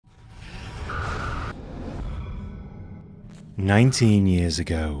19 years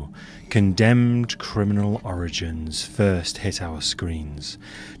ago, Condemned Criminal Origins first hit our screens,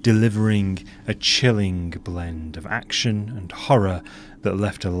 delivering a chilling blend of action and horror that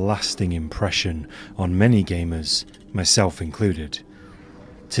left a lasting impression on many gamers, myself included.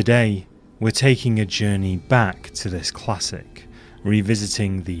 Today, we're taking a journey back to this classic,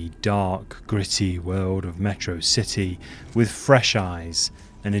 revisiting the dark, gritty world of Metro City with fresh eyes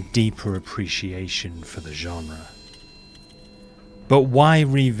and a deeper appreciation for the genre. But why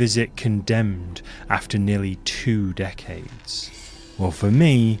revisit Condemned after nearly 2 decades? Well, for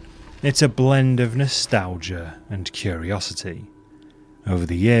me, it's a blend of nostalgia and curiosity. Over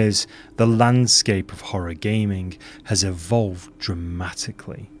the years, the landscape of horror gaming has evolved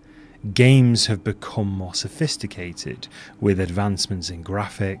dramatically. Games have become more sophisticated, with advancements in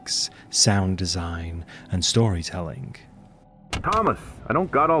graphics, sound design, and storytelling. Thomas, I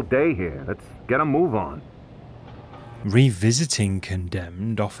don't got all day here. Let's get a move on. Revisiting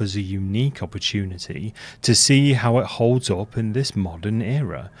Condemned offers a unique opportunity to see how it holds up in this modern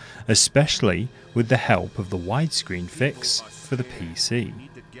era, especially with the help of the widescreen fix for the PC.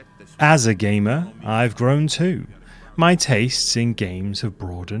 As a gamer, I've grown too. My tastes in games have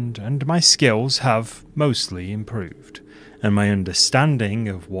broadened and my skills have mostly improved, and my understanding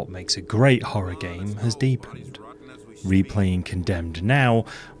of what makes a great horror game has deepened. Replaying Condemned now,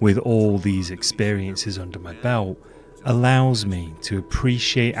 with all these experiences under my belt, allows me to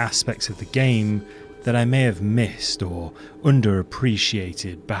appreciate aspects of the game that I may have missed or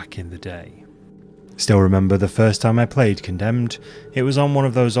underappreciated back in the day. Still remember the first time I played Condemned. It was on one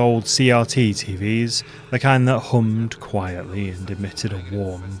of those old CRT TVs, the kind that hummed quietly and emitted a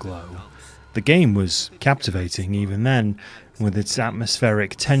warm glow. The game was captivating even then, with its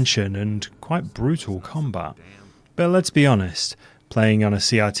atmospheric tension and quite brutal combat. But let's be honest, playing on a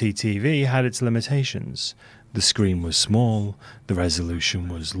CRT TV had its limitations. The screen was small, the resolution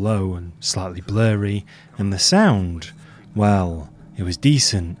was low and slightly blurry, and the sound, well, it was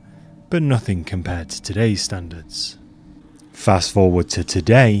decent, but nothing compared to today's standards. Fast forward to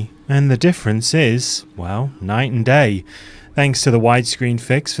today, and the difference is, well, night and day. Thanks to the widescreen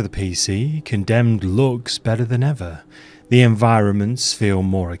fix for the PC, Condemned looks better than ever. The environments feel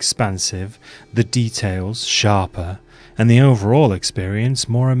more expansive, the details sharper, and the overall experience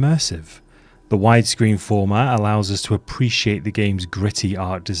more immersive. The widescreen format allows us to appreciate the game's gritty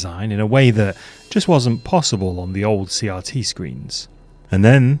art design in a way that just wasn't possible on the old CRT screens. And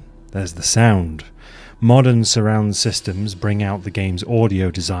then there's the sound. Modern surround systems bring out the game's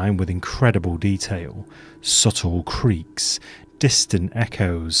audio design with incredible detail, subtle creaks, distant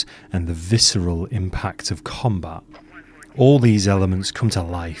echoes, and the visceral impact of combat. All these elements come to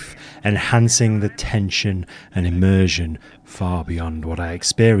life, enhancing the tension and immersion far beyond what I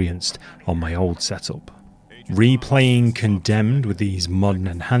experienced on my old setup. Replaying Condemned with these modern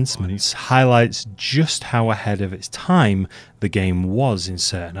enhancements highlights just how ahead of its time the game was in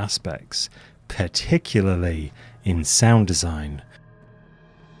certain aspects, particularly in sound design.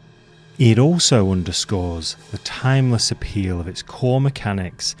 It also underscores the timeless appeal of its core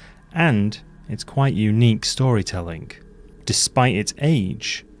mechanics and its quite unique storytelling. Despite its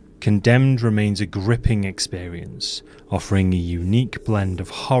age, Condemned remains a gripping experience, offering a unique blend of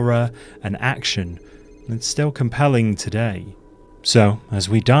horror and action that's still compelling today. So, as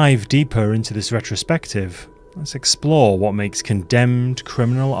we dive deeper into this retrospective, let's explore what makes Condemned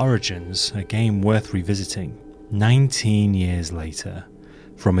Criminal Origins a game worth revisiting 19 years later.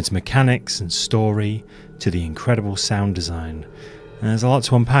 From its mechanics and story to the incredible sound design, there's a lot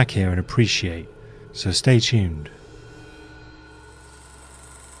to unpack here and appreciate, so stay tuned.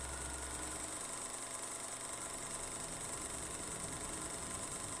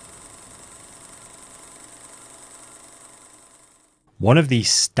 One of the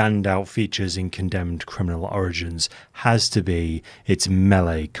standout features in Condemned Criminal Origins has to be its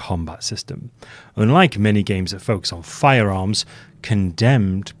melee combat system. Unlike many games that focus on firearms,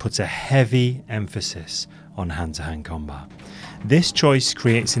 Condemned puts a heavy emphasis on hand-to-hand combat. This choice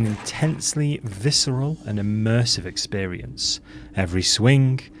creates an intensely visceral and immersive experience. Every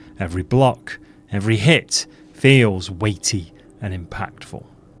swing, every block, every hit feels weighty and impactful.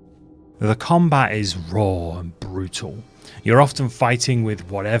 The combat is raw and brutal. You're often fighting with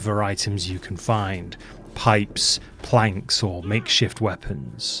whatever items you can find, pipes, planks, or makeshift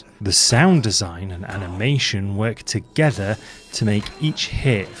weapons. The sound design and animation work together to make each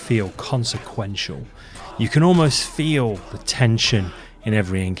hit feel consequential. You can almost feel the tension in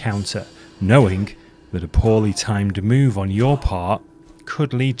every encounter, knowing that a poorly timed move on your part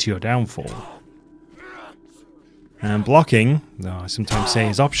could lead to your downfall. And blocking, though I sometimes say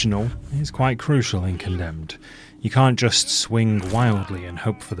is optional, is quite crucial in Condemned. You can't just swing wildly and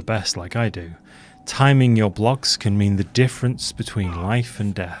hope for the best like I do. Timing your blocks can mean the difference between life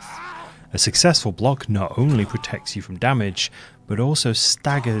and death. A successful block not only protects you from damage, but also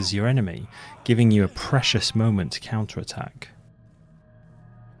staggers your enemy, giving you a precious moment to counterattack.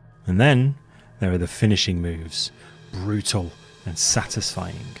 And then there are the finishing moves, brutal and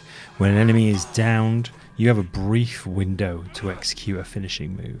satisfying. When an enemy is downed, you have a brief window to execute a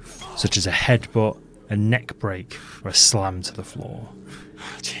finishing move, such as a headbutt, a neck break, or a slam to the floor.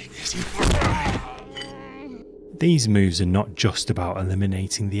 These moves are not just about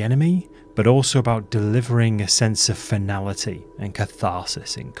eliminating the enemy, but also about delivering a sense of finality and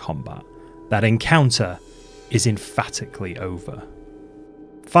catharsis in combat. That encounter is emphatically over.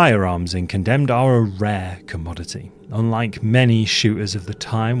 Firearms in Condemned are a rare commodity. Unlike many shooters of the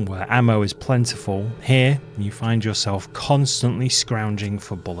time where ammo is plentiful, here you find yourself constantly scrounging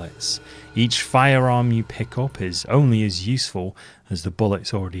for bullets. Each firearm you pick up is only as useful as the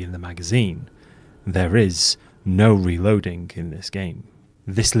bullets already in the magazine. There is no reloading in this game.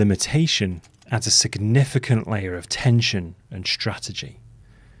 This limitation adds a significant layer of tension and strategy.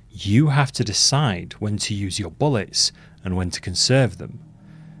 You have to decide when to use your bullets and when to conserve them.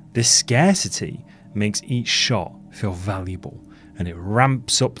 This scarcity makes each shot feel valuable, and it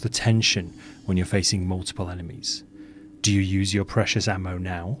ramps up the tension when you're facing multiple enemies. Do you use your precious ammo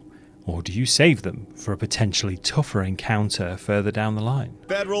now, or do you save them for a potentially tougher encounter further down the line?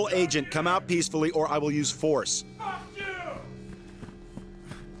 Federal agent, come out peacefully or I will use force.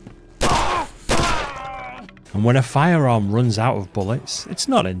 And when a firearm runs out of bullets, it's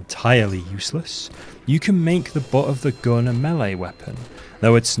not entirely useless. You can make the butt of the gun a melee weapon.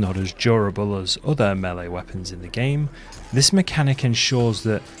 Though it's not as durable as other melee weapons in the game, this mechanic ensures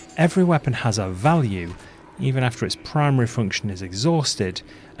that every weapon has a value, even after its primary function is exhausted,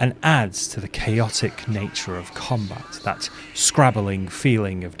 and adds to the chaotic nature of combat, that scrabbling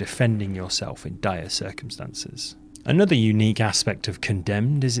feeling of defending yourself in dire circumstances. Another unique aspect of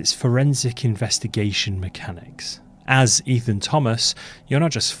Condemned is its forensic investigation mechanics. As Ethan Thomas, you're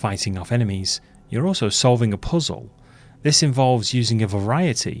not just fighting off enemies, you're also solving a puzzle. This involves using a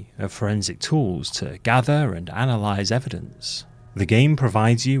variety of forensic tools to gather and analyse evidence. The game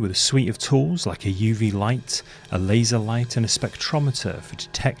provides you with a suite of tools like a UV light, a laser light and a spectrometer for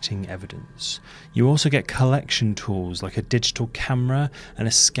detecting evidence. You also get collection tools like a digital camera and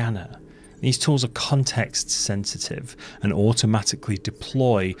a scanner. These tools are context sensitive and automatically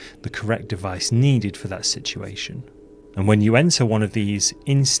deploy the correct device needed for that situation. And when you enter one of these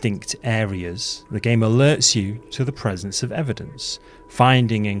instinct areas, the game alerts you to the presence of evidence.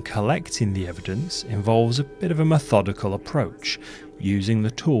 Finding and collecting the evidence involves a bit of a methodical approach, using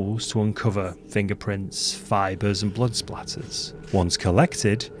the tools to uncover fingerprints, fibres and blood splatters. Once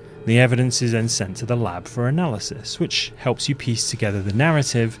collected, the evidence is then sent to the lab for analysis, which helps you piece together the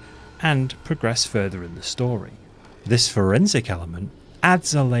narrative and progress further in the story. This forensic element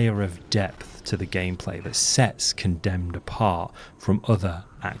adds a layer of depth to the gameplay that sets Condemned apart from other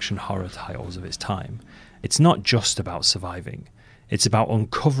action horror titles of its time. It's not just about surviving, it's about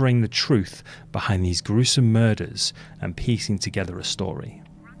uncovering the truth behind these gruesome murders and piecing together a story.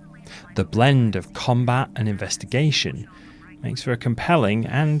 The blend of combat and investigation makes for a compelling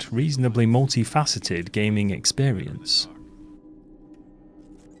and reasonably multifaceted gaming experience.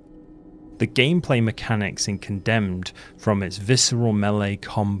 The gameplay mechanics in Condemned, from its visceral melee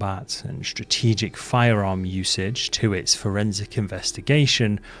combat and strategic firearm usage to its forensic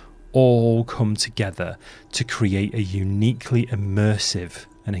investigation, all come together to create a uniquely immersive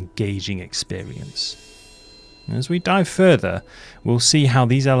and engaging experience. As we dive further, we'll see how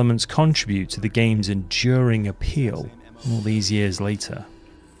these elements contribute to the game's enduring appeal all these years later.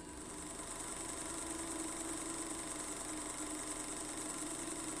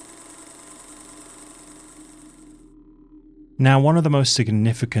 Now, one of the most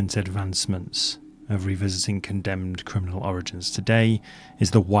significant advancements of revisiting Condemned Criminal Origins today is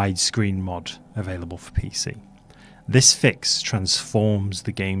the widescreen mod available for PC. This fix transforms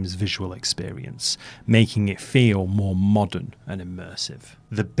the game's visual experience, making it feel more modern and immersive.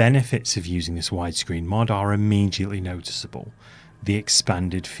 The benefits of using this widescreen mod are immediately noticeable. The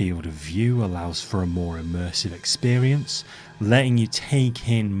expanded field of view allows for a more immersive experience, letting you take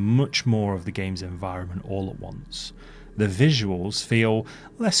in much more of the game's environment all at once. The visuals feel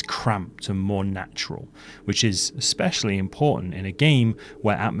less cramped and more natural, which is especially important in a game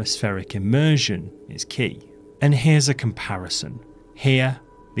where atmospheric immersion is key. And here's a comparison. Here,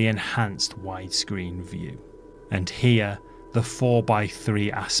 the enhanced widescreen view. And here, the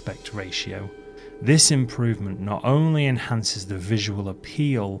 4:3 aspect ratio. This improvement not only enhances the visual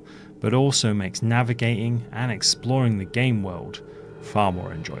appeal, but also makes navigating and exploring the game world far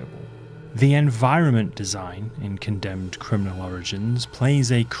more enjoyable. The environment design in Condemned Criminal Origins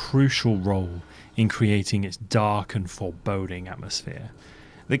plays a crucial role in creating its dark and foreboding atmosphere.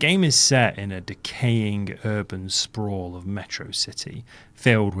 The game is set in a decaying urban sprawl of Metro City,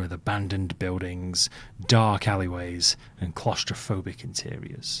 filled with abandoned buildings, dark alleyways, and claustrophobic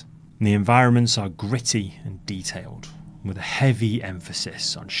interiors. The environments are gritty and detailed, with a heavy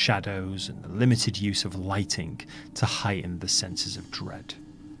emphasis on shadows and the limited use of lighting to heighten the senses of dread.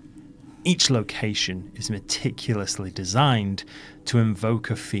 Each location is meticulously designed to invoke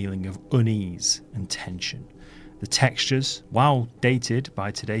a feeling of unease and tension. The textures, while dated by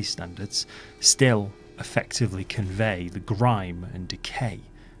today's standards, still effectively convey the grime and decay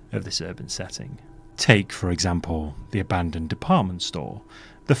of this urban setting. Take, for example, the abandoned department store,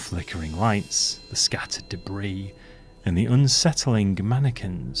 the flickering lights, the scattered debris, and the unsettling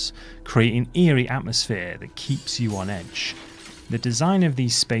mannequins create an eerie atmosphere that keeps you on edge. The design of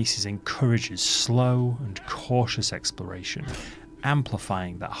these spaces encourages slow and cautious exploration,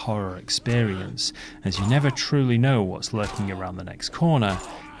 amplifying that horror experience, as you never truly know what's lurking around the next corner,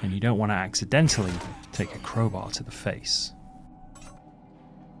 and you don't want to accidentally take a crowbar to the face.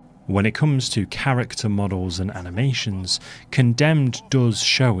 When it comes to character models and animations, Condemned does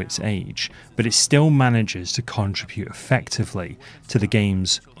show its age, but it still manages to contribute effectively to the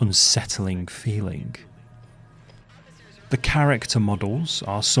game's unsettling feeling. The character models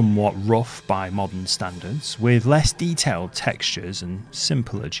are somewhat rough by modern standards, with less detailed textures and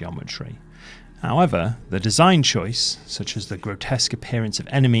simpler geometry. However, the design choice, such as the grotesque appearance of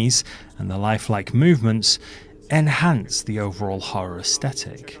enemies and the lifelike movements, enhance the overall horror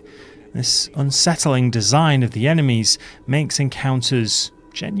aesthetic. This unsettling design of the enemies makes encounters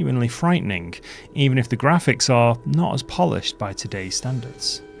genuinely frightening, even if the graphics are not as polished by today's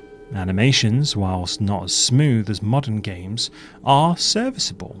standards. Animations, whilst not as smooth as modern games, are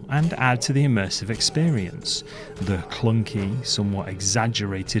serviceable and add to the immersive experience. The clunky, somewhat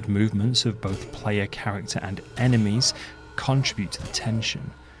exaggerated movements of both player character and enemies contribute to the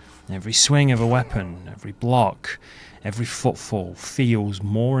tension. Every swing of a weapon, every block, every footfall feels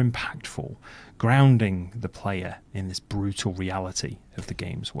more impactful, grounding the player in this brutal reality of the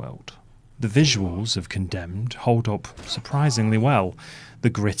game's world. The visuals of Condemned hold up surprisingly well. The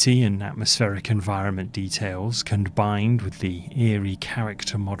gritty and atmospheric environment details, combined with the eerie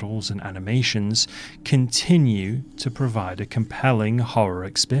character models and animations, continue to provide a compelling horror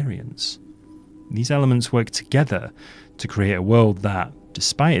experience. These elements work together to create a world that,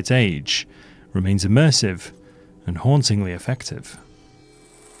 despite its age, remains immersive and hauntingly effective.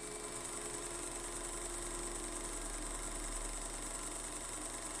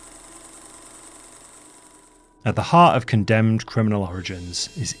 At the heart of Condemned Criminal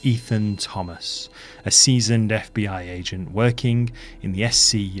Origins is Ethan Thomas, a seasoned FBI agent working in the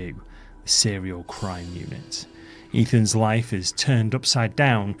SCU, the Serial Crime Unit. Ethan's life is turned upside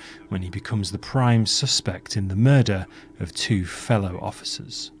down when he becomes the prime suspect in the murder of two fellow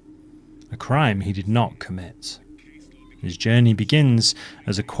officers, a crime he did not commit. His journey begins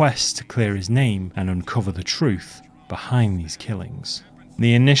as a quest to clear his name and uncover the truth behind these killings.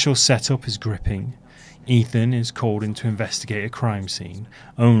 The initial setup is gripping. Ethan is called in to investigate a crime scene,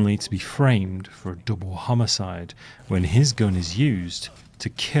 only to be framed for a double homicide when his gun is used to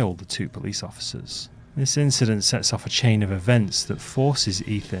kill the two police officers. This incident sets off a chain of events that forces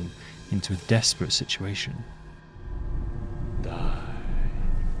Ethan into a desperate situation.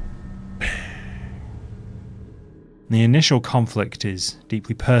 The initial conflict is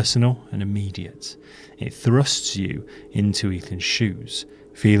deeply personal and immediate. It thrusts you into Ethan's shoes,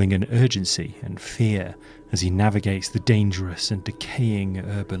 feeling an urgency and fear as he navigates the dangerous and decaying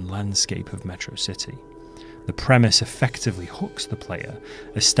urban landscape of Metro City. The premise effectively hooks the player,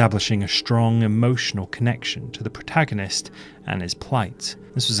 establishing a strong emotional connection to the protagonist and his plight.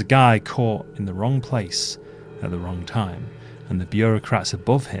 This was a guy caught in the wrong place at the wrong time, and the bureaucrats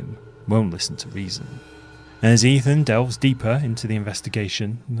above him won't listen to reason. As Ethan delves deeper into the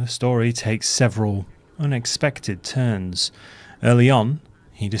investigation, the story takes several unexpected turns. Early on,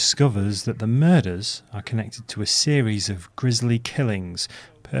 he discovers that the murders are connected to a series of grisly killings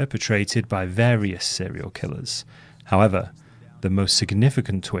perpetrated by various serial killers. However, the most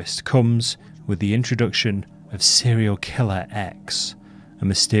significant twist comes with the introduction of Serial Killer X, a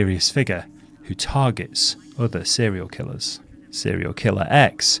mysterious figure who targets other serial killers. Serial Killer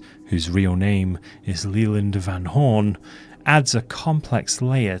X, whose real name is Leland Van Horn, adds a complex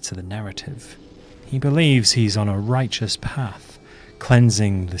layer to the narrative. He believes he's on a righteous path,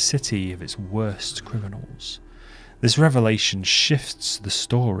 cleansing the city of its worst criminals. This revelation shifts the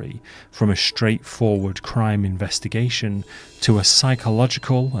story from a straightforward crime investigation to a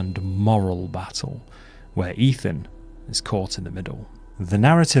psychological and moral battle, where Ethan is caught in the middle. The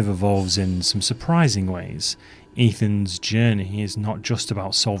narrative evolves in some surprising ways. Ethan's journey is not just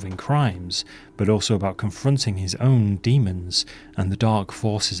about solving crimes, but also about confronting his own demons and the dark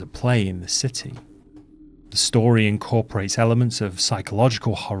forces at play in the city. The story incorporates elements of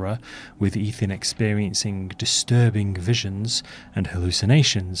psychological horror, with Ethan experiencing disturbing visions and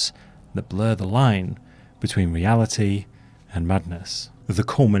hallucinations that blur the line between reality and madness. The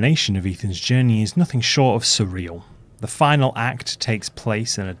culmination of Ethan's journey is nothing short of surreal. The final act takes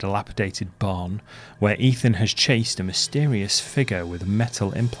place in a dilapidated barn, where Ethan has chased a mysterious figure with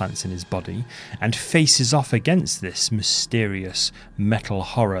metal implants in his body and faces off against this mysterious metal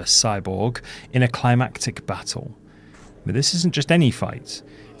horror cyborg in a climactic battle. But this isn't just any fight.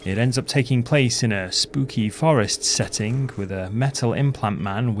 It ends up taking place in a spooky forest setting with a metal implant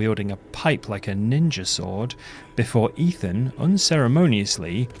man wielding a pipe like a ninja sword before Ethan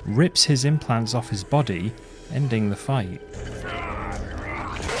unceremoniously rips his implants off his body, ending the fight.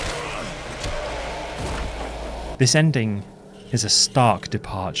 This ending is a stark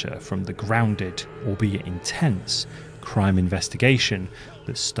departure from the grounded, albeit intense, crime investigation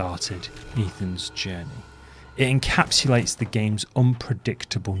that started Ethan's journey. It encapsulates the game's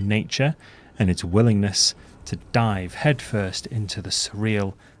unpredictable nature and its willingness to dive headfirst into the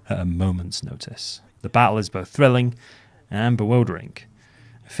surreal at a moment's notice. The battle is both thrilling and bewildering,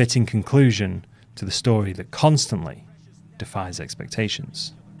 a fitting conclusion to the story that constantly defies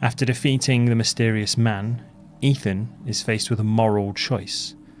expectations. After defeating the mysterious man, Ethan is faced with a moral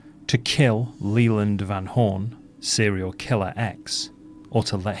choice: to kill Leland Van Horn, serial killer X, or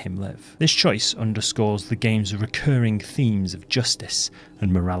to let him live. This choice underscores the game's recurring themes of justice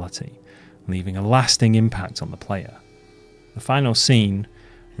and morality, leaving a lasting impact on the player. The final scene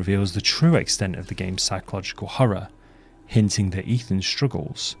reveals the true extent of the game's psychological horror, hinting that Ethan's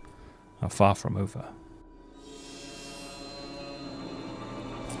struggles are far from over.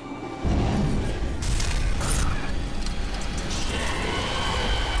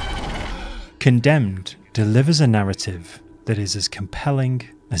 Condemned delivers a narrative that is as compelling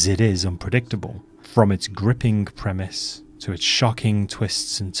as it is unpredictable, from its gripping premise to its shocking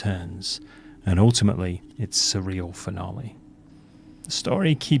twists and turns, and ultimately its surreal finale. The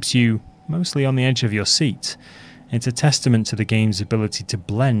story keeps you mostly on the edge of your seat. It's a testament to the game's ability to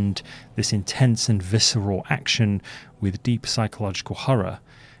blend this intense and visceral action with deep psychological horror,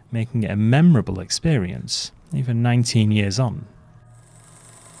 making it a memorable experience, even 19 years on.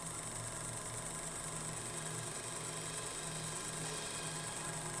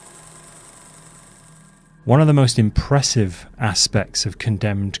 One of the most impressive aspects of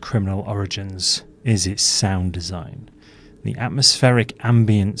Condemned Criminal Origins is its sound design. The atmospheric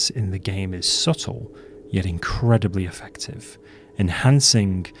ambience in the game is subtle, yet incredibly effective,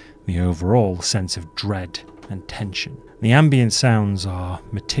 enhancing the overall sense of dread and tension. The ambient sounds are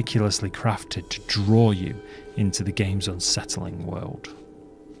meticulously crafted to draw you into the game's unsettling world.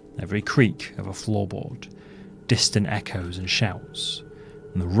 Every creak of a floorboard, distant echoes and shouts,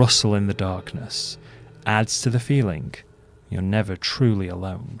 and the rustle in the darkness adds to the feeling you're never truly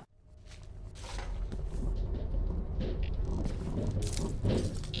alone.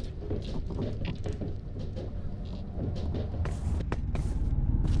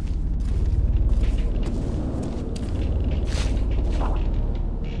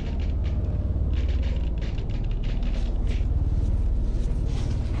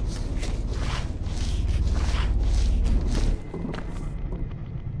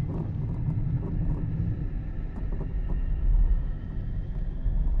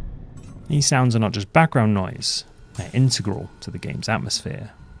 These sounds are not just background noise, they're integral to the game's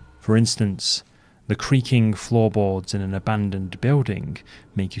atmosphere. For instance, the creaking floorboards in an abandoned building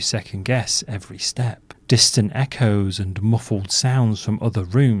make you second guess every step. Distant echoes and muffled sounds from other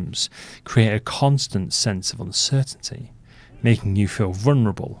rooms create a constant sense of uncertainty, making you feel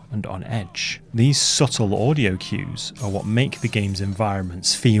vulnerable and on edge. These subtle audio cues are what make the game's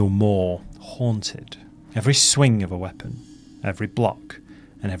environments feel more haunted. Every swing of a weapon, every block,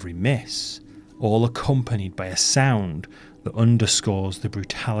 and every miss, all accompanied by a sound that underscores the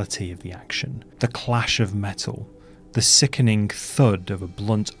brutality of the action. The clash of metal, the sickening thud of a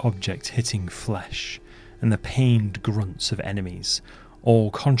blunt object hitting flesh, and the pained grunts of enemies all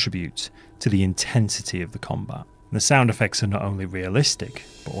contribute to the intensity of the combat. The sound effects are not only realistic,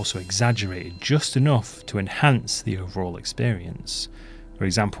 but also exaggerated just enough to enhance the overall experience, For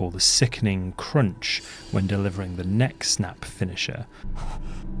example, the sickening crunch when delivering the neck snap finisher,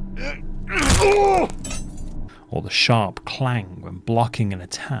 or the sharp clang when blocking an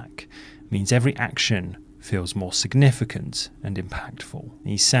attack, means every action feels more significant and impactful.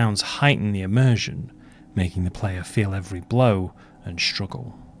 These sounds heighten the immersion, making the player feel every blow and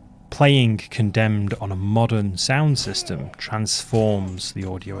struggle. Playing Condemned on a modern sound system transforms the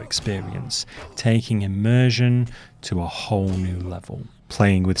audio experience, taking immersion to a whole new level.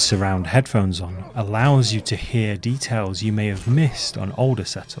 Playing with surround headphones on allows you to hear details you may have missed on older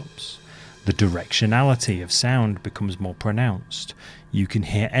setups. The directionality of sound becomes more pronounced. You can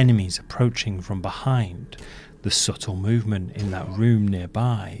hear enemies approaching from behind, the subtle movement in that room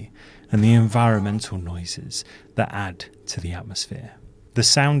nearby, and the environmental noises that add to the atmosphere. The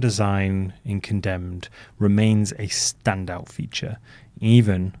sound design in Condemned remains a standout feature,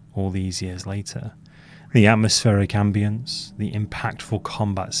 even all these years later. The atmospheric ambience, the impactful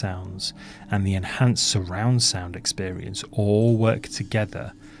combat sounds, and the enhanced surround sound experience all work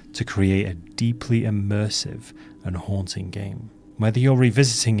together to create a deeply immersive and haunting game. Whether you're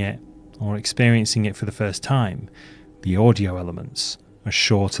revisiting it or experiencing it for the first time, the audio elements are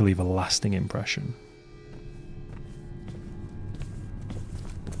sure to leave a lasting impression.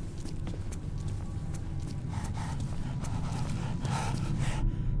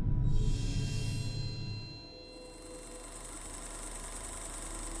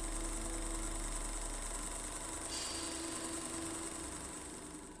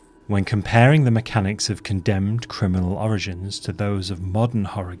 When comparing the mechanics of Condemned Criminal Origins to those of modern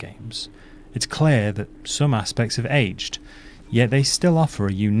horror games, it's clear that some aspects have aged, yet they still offer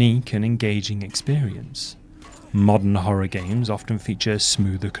a unique and engaging experience. Modern horror games often feature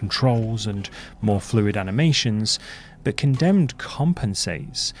smoother controls and more fluid animations, but Condemned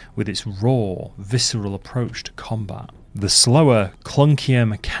compensates with its raw, visceral approach to combat. The slower, clunkier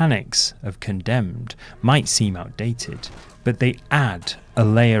mechanics of Condemned might seem outdated, but they add a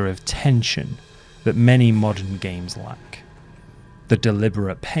layer of tension that many modern games lack. The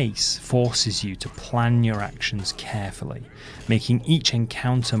deliberate pace forces you to plan your actions carefully, making each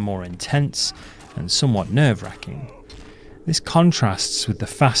encounter more intense and somewhat nerve-wracking. This contrasts with the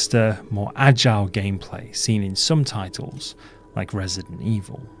faster, more agile gameplay seen in some titles, like Resident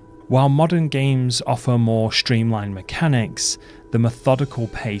Evil. While modern games offer more streamlined mechanics, the methodical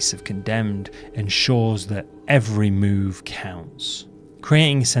pace of Condemned ensures that every move counts,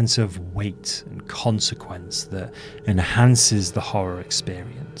 creating a sense of weight and consequence that enhances the horror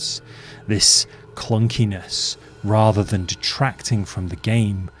experience. This clunkiness, rather than detracting from the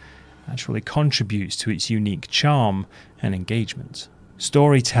game, actually contributes to its unique charm and engagement.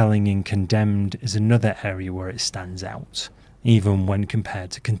 Storytelling in Condemned is another area where it stands out, even when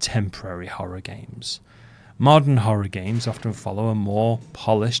compared to contemporary horror games. Modern horror games often follow a more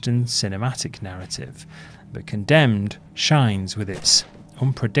polished and cinematic narrative, but Condemned shines with its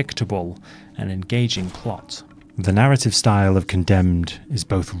unpredictable and engaging plot. The narrative style of Condemned is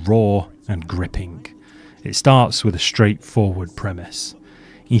both raw and gripping. It starts with a straightforward premise.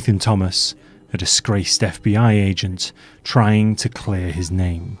 Ethan Thomas, a disgraced FBI agent, trying to clear his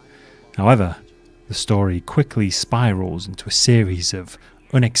name. However, the story quickly spirals into a series of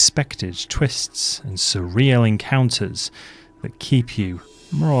unexpected twists and surreal encounters that keep you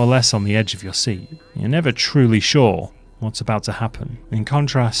more or less on the edge of your seat. You're never truly sure what's about to happen. In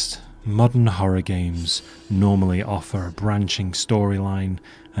contrast, modern horror games normally offer a branching storyline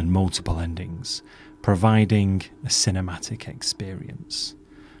and multiple endings, providing a cinematic experience.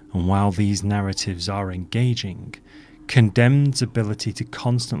 And while these narratives are engaging, Condemned's ability to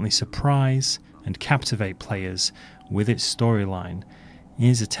constantly surprise and captivate players with its storyline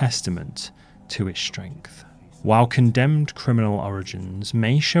is a testament to its strength. While Condemned Criminal Origins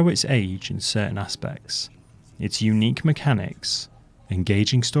may show its age in certain aspects, its unique mechanics,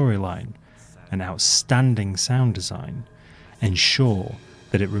 engaging storyline, and outstanding sound design ensure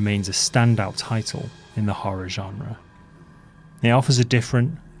that it remains a standout title in the horror genre. It offers a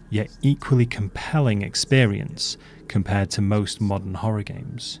different, yet equally compelling experience compared to most modern horror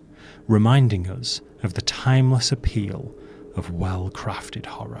games, reminding us of the timeless appeal of well-crafted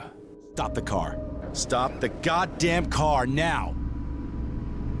horror. Stop the car. Stop the goddamn car now!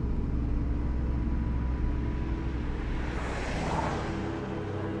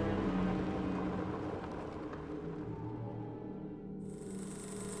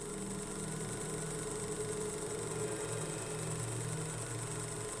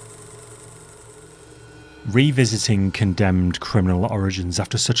 Revisiting Condemned Criminal Origins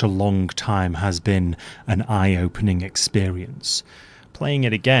after such a long time has been an eye-opening experience. Playing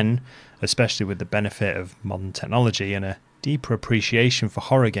it again, especially with the benefit of modern technology and a deeper appreciation for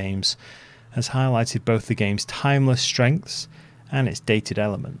horror games has highlighted both the game's timeless strengths and its dated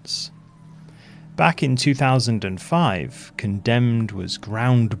elements. Back in 2005, Condemned was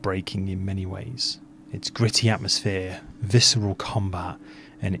groundbreaking in many ways. Its gritty atmosphere, visceral combat,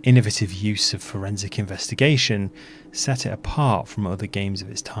 and innovative use of forensic investigation set it apart from other games of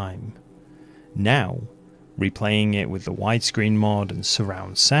its time. Now, replaying it with the widescreen mod and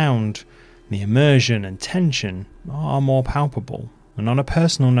surround sound, the immersion and tension are more palpable, and on a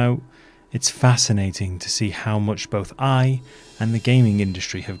personal note, it's fascinating to see how much both I and the gaming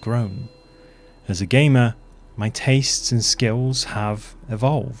industry have grown. As a gamer, my tastes and skills have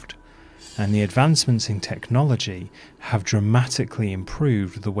evolved, and the advancements in technology have dramatically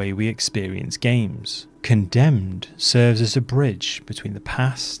improved the way we experience games. Condemned serves as a bridge between the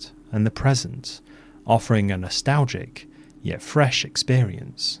past and the present, offering a nostalgic yet fresh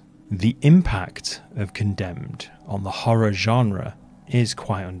experience. The impact of Condemned on the horror genre is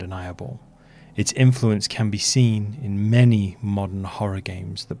quite undeniable. Its influence can be seen in many modern horror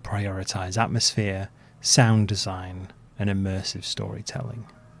games that prioritize atmosphere, sound design, and immersive storytelling.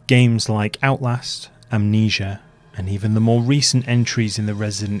 Games like Outlast, Amnesia, and even the more recent entries in the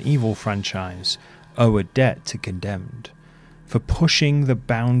Resident Evil franchise owe a debt to Condemned for pushing the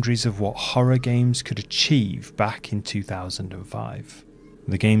boundaries of what horror games could achieve back in 2005.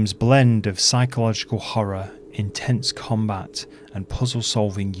 The game's blend of psychological horror, intense combat, and puzzle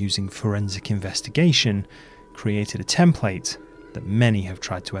solving using forensic investigation created a template that many have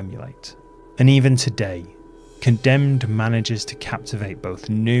tried to emulate. And even today, Condemned manages to captivate both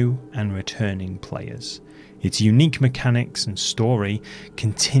new and returning players. Its unique mechanics and story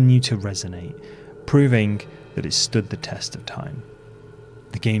continue to resonate, proving that it stood the test of time.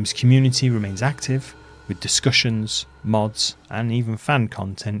 The game's community remains active, with discussions, mods, and even fan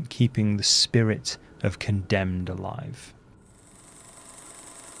content keeping the spirit of Condemned alive.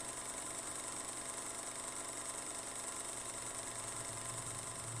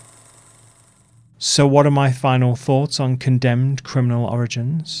 So what are my final thoughts on Condemned Criminal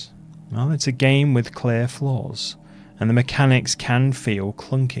Origins? Well, it's a game with clear flaws, and the mechanics can feel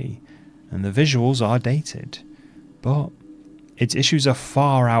clunky, and the visuals are dated, but its issues are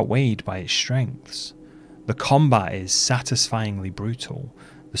far outweighed by its strengths. The combat is satisfyingly brutal,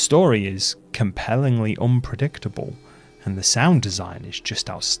 the story is compellingly unpredictable, and the sound design is just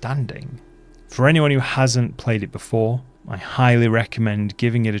outstanding. For anyone who hasn't played it before, I highly recommend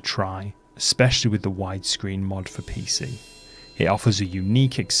giving it a try, especially with the widescreen mod for PC. It offers a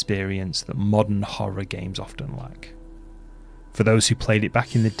unique experience that modern horror games often lack. For those who played it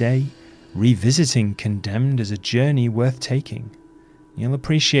back in the day, revisiting Condemned is a journey worth taking. You'll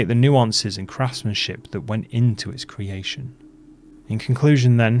appreciate the nuances and craftsmanship that went into its creation. In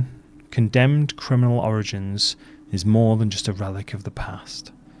conclusion then, Condemned Criminal Origins is more than just a relic of the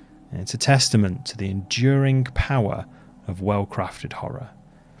past. It's a testament to the enduring power of well-crafted horror.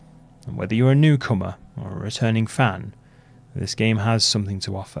 And whether you're a newcomer or a returning fan, this game has something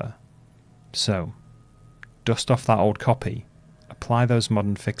to offer. So, dust off that old copy, apply those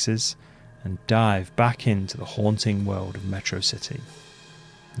modern fixes, and dive back into the haunting world of Metro City.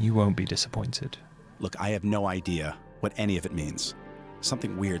 You won't be disappointed. Look, I have no idea what any of it means.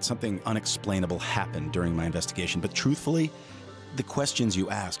 Something weird, something unexplainable happened during my investigation, but truthfully, the questions you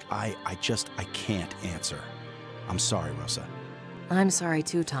ask, I can't answer. I'm sorry, Rosa. I'm sorry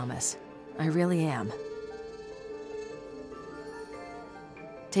too, Thomas. I really am.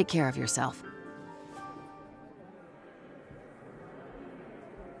 Take care of yourself.